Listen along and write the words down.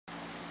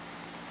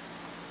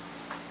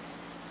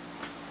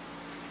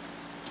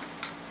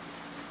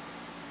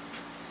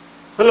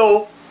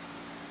Hello,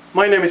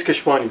 my name is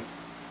Keshwani.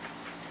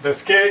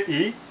 That's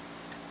K-E-S-H-W-A-N-I,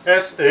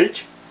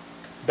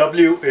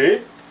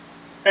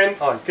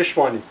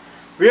 Keshwani.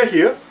 We are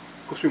here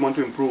because we want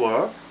to improve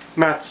our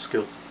math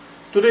skill.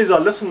 Today is our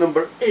lesson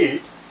number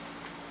 8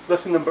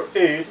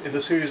 in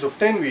the series of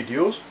 10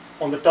 videos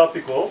on the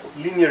topic of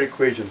linear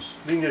equations.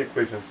 And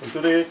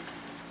today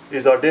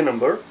is our day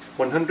number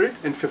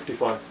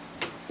 155.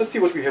 Let's see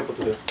what we have for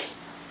today.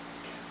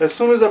 As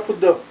soon as I put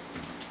the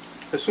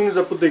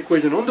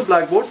equation on the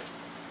blackboard,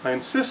 I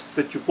insist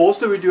that you pause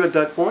the video at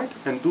that point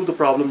and do the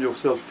problem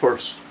yourself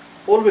first.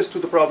 Always do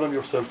the problem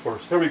yourself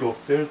first. Here we go.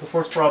 There's the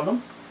first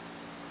problem.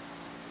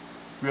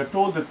 We are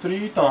told that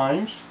 3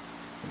 times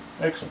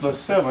x plus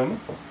 7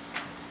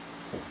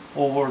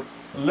 over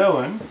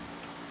 11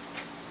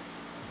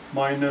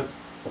 minus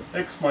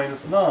x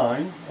minus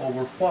 9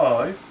 over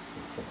 5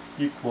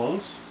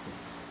 equals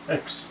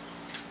x.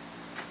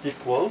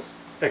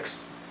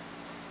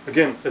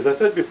 Again, as I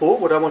said before,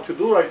 what I want you to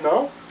do right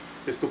now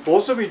is to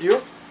pause the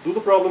video, do the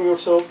problem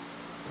yourself.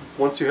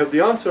 Once you have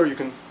the answer, you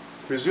can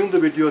resume the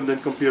video and then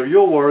compare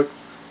your work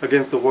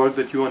against the work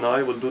that you and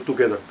I will do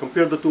together.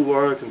 Compare the two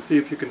work and see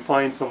if you can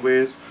find some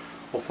ways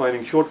of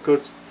finding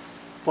shortcuts,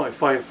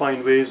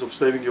 find ways of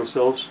saving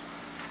yourselves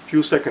a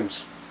few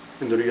seconds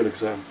in the real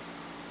exam.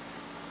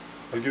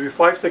 I'll give you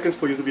 5 seconds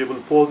for you to be able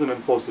to pause and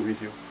unpause the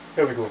video.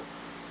 Here we go.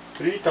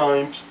 3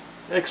 times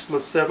x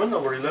plus 7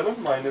 over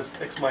 11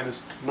 minus x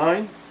minus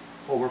 9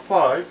 over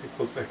 5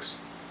 equals x.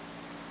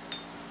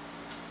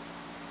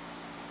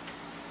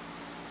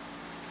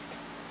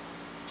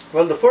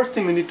 Well, the first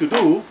thing we need to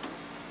do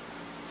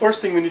is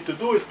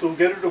to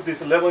get rid of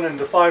this 11 and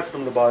the 5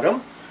 from the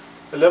bottom.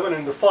 11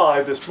 and the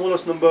 5, the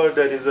smallest number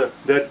that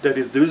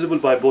is divisible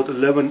by both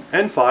 11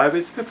 and 5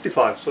 is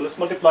 55. So let's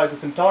multiply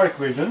this entire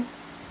equation.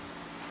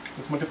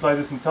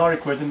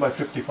 By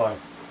 55.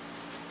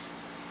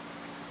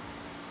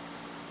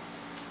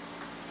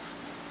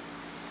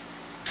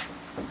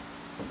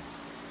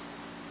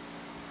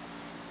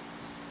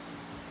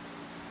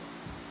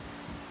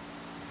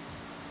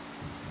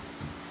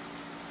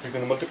 We're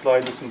going to multiply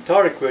this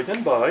entire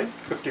equation by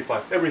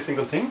 55, every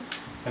single thing,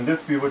 and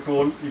this we were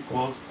told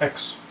equals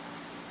x.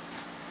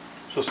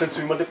 So since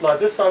we multiplied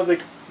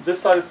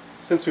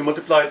since we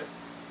multiplied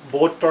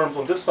both terms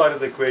on this side of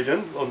the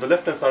equation, on the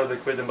left hand side of the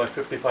equation by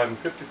 55 and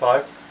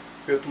 55,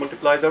 we have to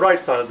multiply the right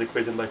side of the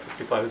equation by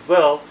 55 as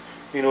well,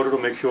 in order to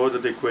make sure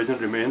that the equation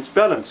remains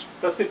balanced.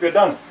 That's it, we're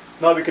done.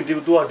 Now we can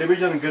do our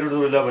division and get rid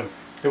of 11.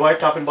 Divide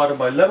top and bottom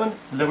by 11,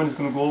 11 is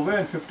going to go away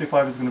and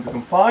 55 is going to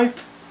become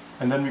 5.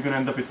 And then we're going to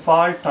end up with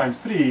 5 times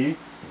 3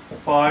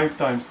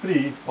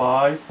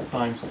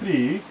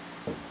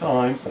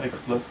 times x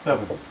plus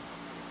 7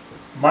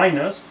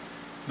 minus,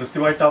 let's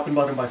divide top and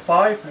bottom by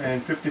 5,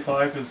 and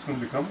 55 is going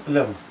to become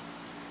 11.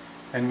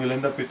 And we'll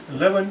end up with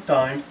 11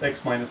 times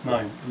x minus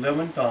 9.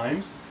 11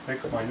 times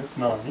x minus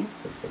 9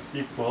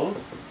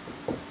 equals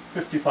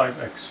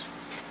 55x.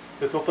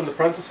 Let's open the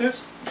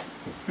parenthesis.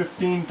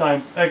 15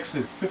 times x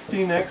is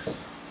 15x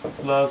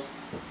plus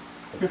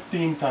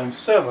 15 times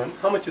 7.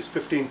 How much is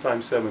 15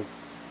 times 7?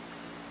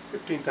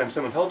 15 times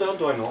 7. How the hell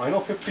do I know? I know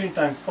 15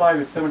 times 5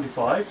 is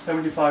 75.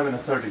 75 and a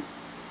 30.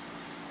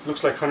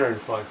 Looks like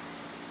 105.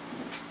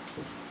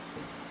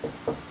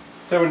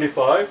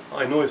 75.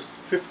 I know is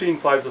 15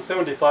 5s are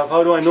 75.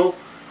 How do I know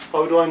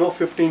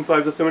 15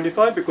 5s are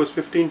 75? Because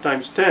 15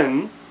 times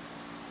 10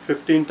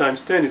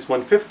 is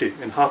 150,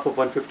 and half of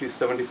 150 is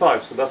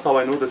 75. So that's how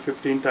I know that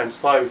 15 times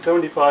 5 is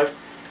 75,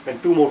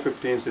 and 2 more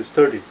 15s is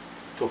 30.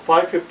 So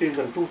 5 15s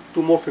and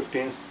 2 more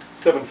 15s,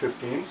 7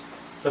 15s.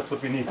 That's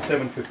what we need,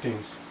 7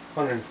 15s,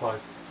 105.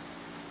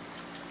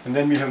 And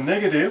then we have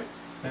negative,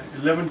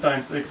 11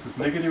 times x is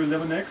negative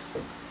 11x.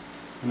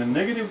 And then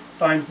negative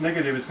times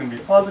negative is going to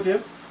be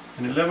positive,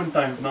 and 11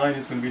 times 9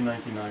 is going to be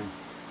 99.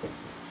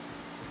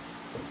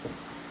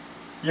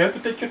 You have to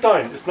take your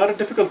time. It's not a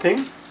difficult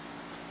thing.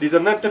 These are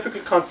not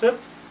difficult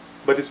concepts,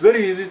 but it's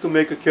very easy to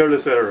make a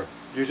careless error.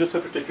 You just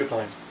have to take your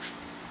time.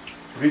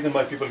 The reason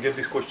why people get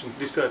these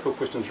type of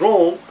questions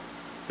wrong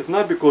is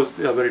not because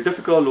they are very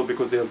difficult or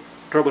because they have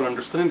trouble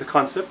understanding the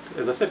concept.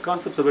 As I said,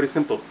 concepts are very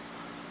simple.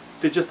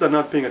 They just are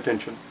not paying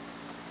attention.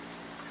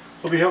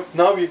 So we have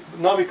now we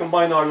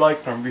combine our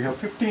like term. We have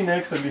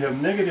 15x and we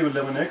have negative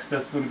 11x.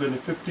 That's going to be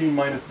 15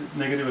 minus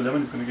negative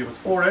 11 is going to give us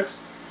 4x.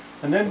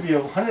 And then we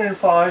have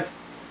 105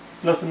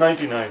 plus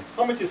 99.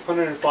 How much is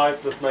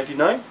 105 plus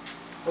 99?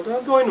 What the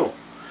hell do I know?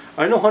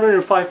 I know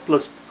 105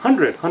 plus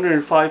 100.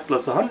 105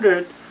 plus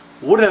 100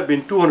 would have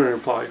been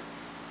 205.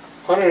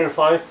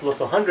 105 plus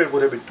 100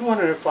 would have been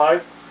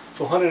 205.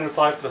 So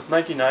 105 plus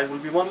 99 will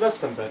be one less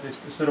than that.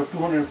 Instead of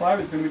 205,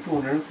 it's going to be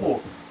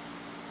 204.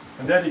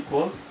 And that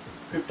equals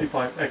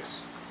 55x.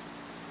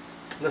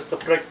 Let's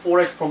subtract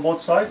 4x from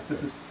both sides.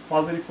 This is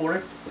positive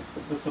 4x.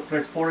 Let's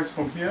subtract 4x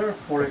from here,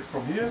 4x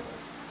from here.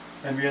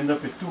 And we end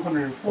up with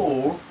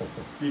 204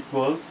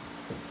 equals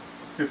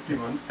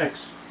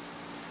 51x.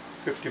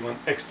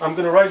 51x. I'm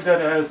going to write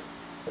that as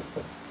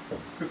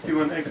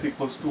 51x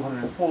equals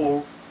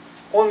 204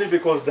 only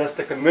because that's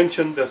the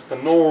convention, that's the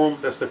norm,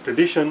 that's the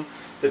tradition,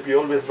 that we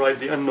always write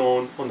the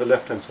unknown on the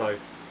left hand side.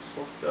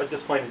 So I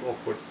just find it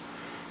awkward.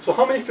 So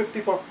how many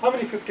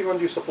 51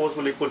 do you suppose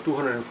will equal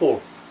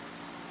 204?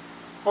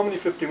 How many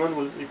 51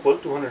 will equal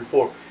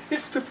 204?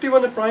 Is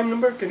 51 a prime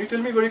number? Can you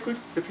tell me very quick?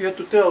 If you had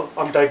to tell,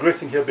 I'm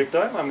digressing here big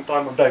time,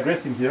 I'm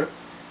digressing here.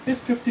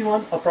 Is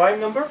 51 a prime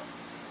number?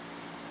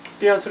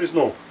 The answer is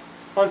no.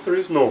 Answer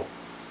is no.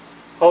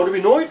 How do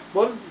we know it?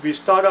 Well, we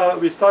start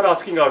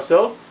asking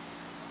ourselves,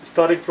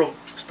 starting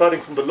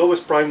from the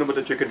lowest prime number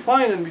that you can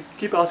find, and we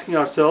keep asking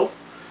ourselves,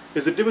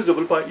 is it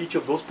divisible by each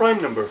of those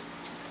prime numbers?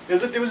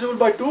 Is it divisible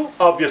by 2?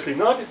 Obviously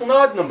not. It's an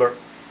odd number.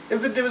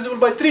 Is it divisible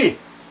by 3?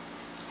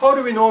 How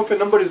do we know if a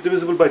number is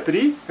divisible by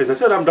 3? As I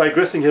said, I'm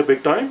digressing here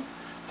big time.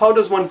 How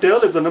does one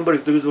tell if the number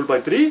is divisible by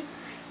 3?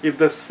 If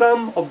the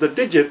sum of the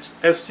digits,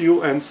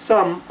 SU, and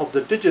sum of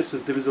the digits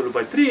is divisible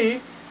by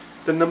 3,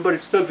 the number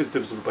itself is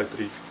divisible by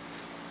 3.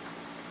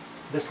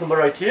 This number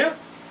right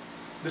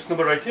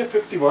here,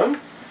 51,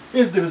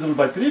 is divisible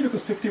by 3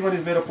 because 51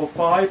 is made up of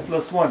 5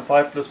 plus 1.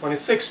 5 plus 1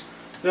 is 6.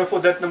 Therefore,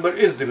 that number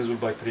is divisible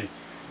by 3.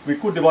 We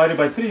could divide it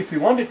by 3 if we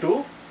wanted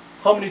to.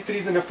 How many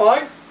 3's in a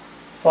 5?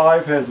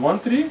 5 has 1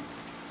 3.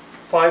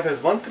 5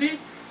 has 1 3.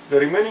 The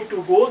remaining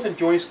 2 goes and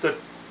joins the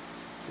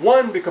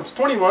 1 becomes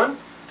 21,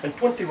 and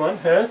 21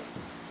 has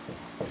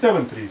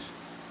 7 3's.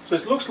 So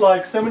it looks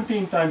like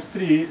 17 times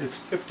 3 is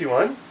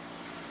 51.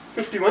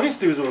 51 is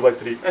divisible by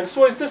 3, and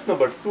so is this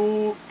number.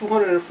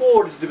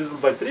 204 is divisible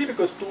by 3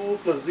 because 2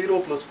 plus 0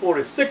 plus 4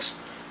 is 6.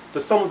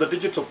 The sum of the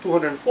digits of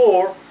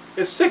 204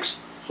 is 6.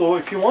 So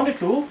if you wanted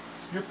to,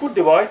 you could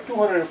divide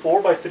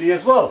 204 by 3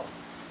 as well.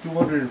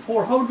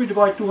 204, how would we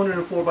divide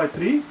 204 by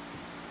 3?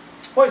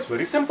 Well, it's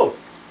very simple.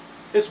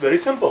 It's very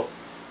simple.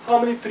 How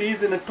many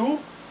 3's in a 2?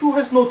 2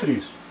 has no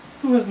 3's.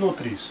 2 has no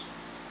 3's.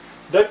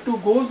 That 2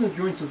 goes and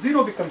joins a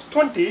 0 becomes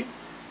 20.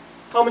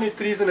 How many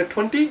 3's in a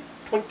 20?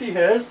 20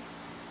 has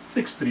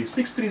 6 3's.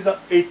 6 3's are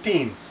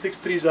 18. 6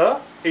 3's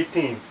are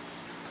 18.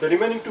 The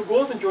remaining 2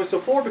 goes and joins a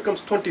 4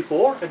 becomes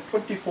 24, and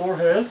 24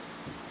 has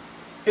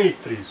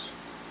 8 3's.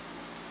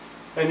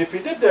 And if we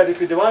did that, if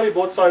we divided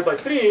both sides by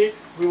 3,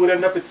 we would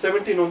end up with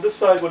 17 on this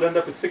side, we'll end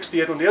up with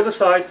 68 on the other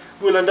side.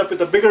 We'll end up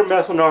with a bigger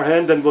mass on our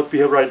hand than what we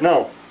have right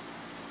now.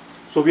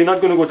 So we're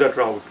not going to go that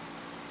route.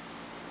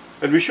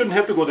 And we shouldn't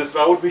have to go this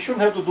route. We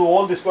shouldn't have to do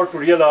all this work to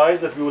realize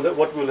that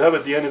what we'll have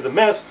at the end is a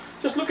mess.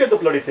 Just look at the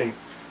bloody thing.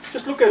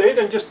 Just look at it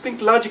and just think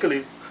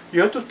logically.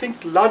 You have to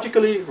think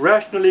logically,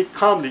 rationally,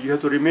 calmly. You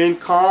have to remain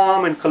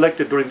calm and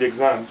collected during the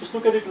exam. Just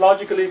look at it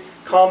logically,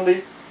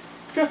 calmly.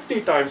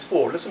 50 times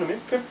 4, listen to me,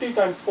 50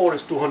 times 4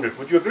 is 200.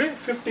 Would you agree?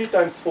 50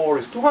 times 4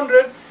 is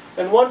 200,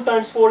 and 1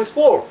 times 4 is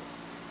 4.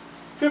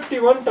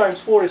 51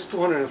 times 4 is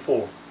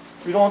 204.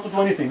 We don't have to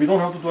do anything. We don't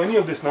have to do any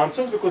of this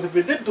nonsense, because if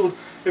we did do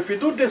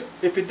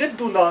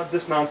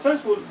this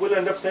nonsense, we'll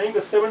end up saying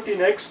that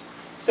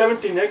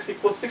 17x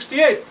equals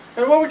 68.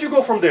 And where would you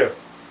go from there?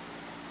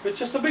 It's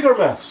just a bigger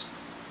mess.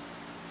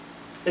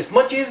 It's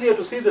much easier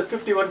to see that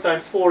 51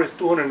 times 4 is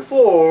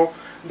 204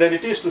 than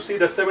it is to see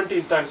that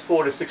 17 times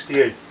 4 is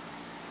 68.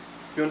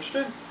 You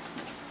understand?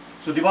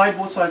 So divide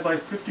both sides by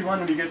 51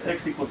 and we get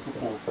x equals to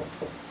 4.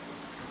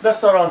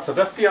 That's our answer.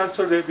 That's the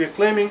answer that we are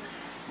claiming.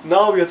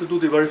 Now we have to do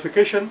the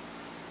verification.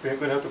 We're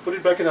going to have to put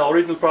it back in our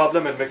original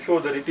problem and make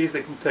sure that it is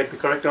in fact the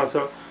correct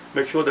answer.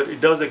 Make sure that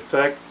it does in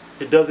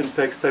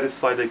fact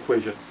satisfy the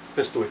equation.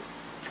 Let's do it.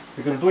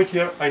 We're going to do it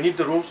here. I need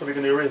the rule, so we're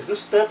going to erase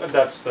this step and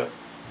that step.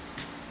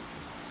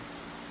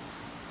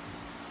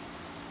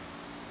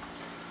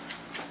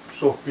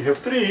 So we have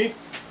 3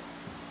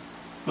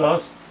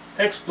 plus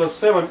x plus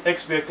 7,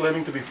 x we are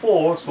claiming to be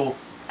 4, so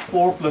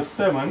 4 plus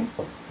 7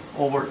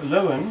 over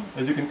 11,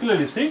 as you can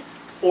clearly see,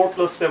 4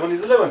 plus 7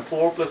 is 11,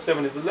 4 plus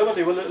 7 is 11,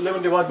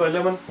 11 divided by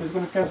 11 is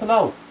going to cancel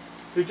out.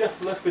 We're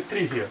just left with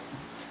 3 here.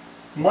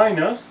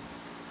 Minus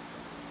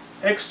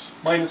x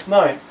minus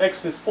 9,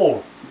 x is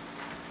 4.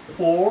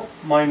 4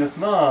 minus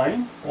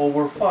 9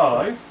 over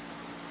 5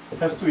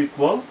 has to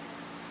equal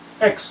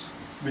x,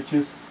 which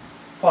is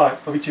 4.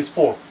 Which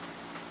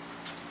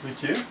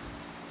is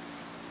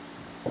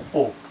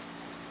 4.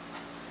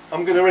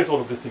 I'm going to erase all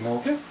of this thing now,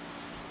 okay?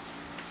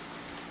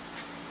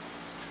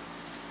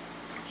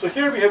 So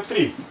here we have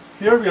 3.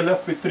 Here we are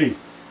left with 3.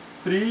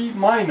 3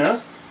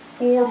 minus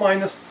 4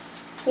 minus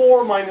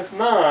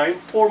 9.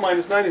 4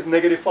 minus 9 is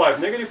negative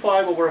 5. Negative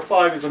 5 over a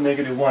 5 is a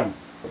negative 1.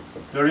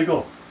 There you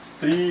go.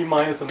 3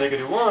 minus a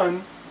negative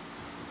 1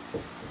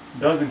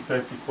 does in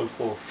fact equal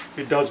 4.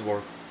 It does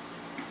work.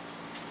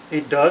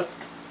 It does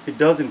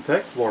in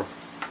fact work.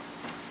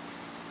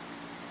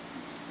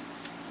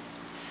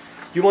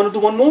 Do you want to do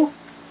one more?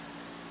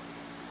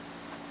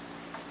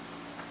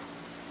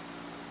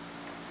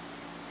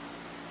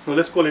 No,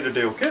 let's call it a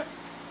day, okay?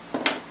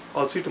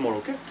 I'll see you tomorrow,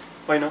 okay?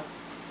 Bye now.